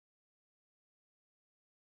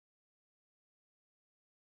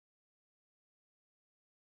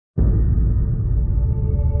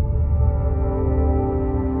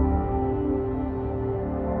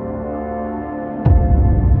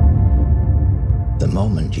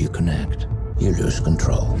moment you connect, you lose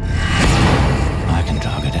control. I can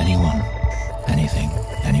target anyone, anything,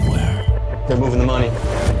 anywhere. They're moving the money.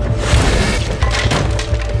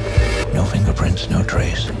 No fingerprints, no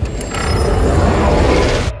trace.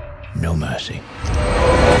 No mercy.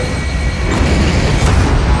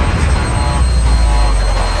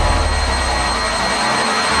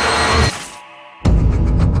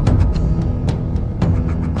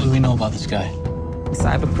 What do we know about this guy?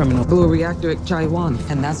 Cybercriminal blew a reactor at Taiwan,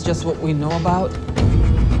 and that's just what we know about?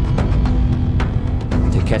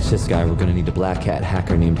 To catch this guy, we're gonna need a Blackhat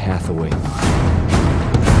hacker named Hathaway.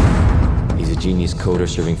 He's a genius coder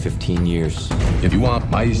serving 15 years. If you want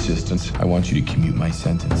my assistance, I want you to commute my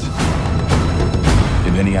sentence. You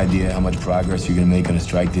have any idea how much progress you're gonna make on a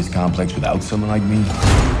strike this complex without someone like me?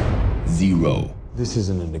 Zero. This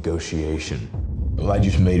isn't a negotiation. Well, I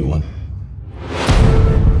just made one.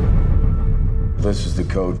 This is the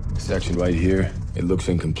code section right here. It looks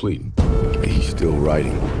incomplete. He's still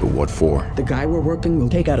writing, but what for? The guy we're working will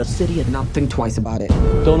take out a city and not think twice about it.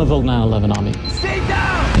 Don't evoke 9/11 on me. Stay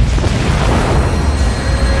down!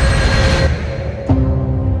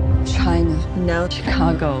 China, now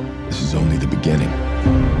Chicago. This is only the beginning.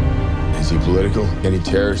 Is he political? Any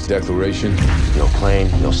terrorist declaration? No claim,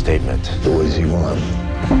 no statement. So what does he want?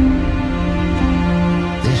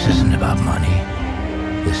 This isn't about money.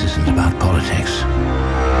 This isn't about politics.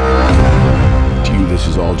 To you, this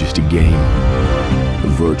is all just a game. A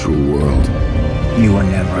virtual world. You were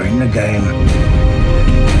never in the game.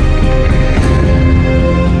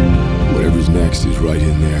 Whatever's next is right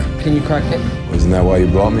in there. Can you crack it? Isn't that why you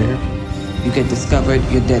brought me here? You get discovered,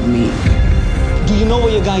 you're dead meat. Do you know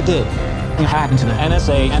what your guy did? He hacked into the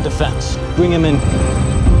NSA and defense. Bring him in.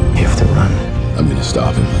 You have to run. I'm gonna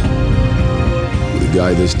stop him. With a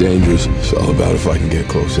guy this dangerous, it's all about if I can get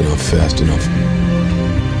close enough, fast enough.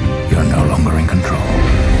 You're no longer in control.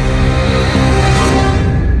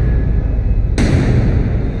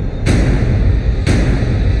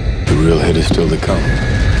 The real hit is still to come.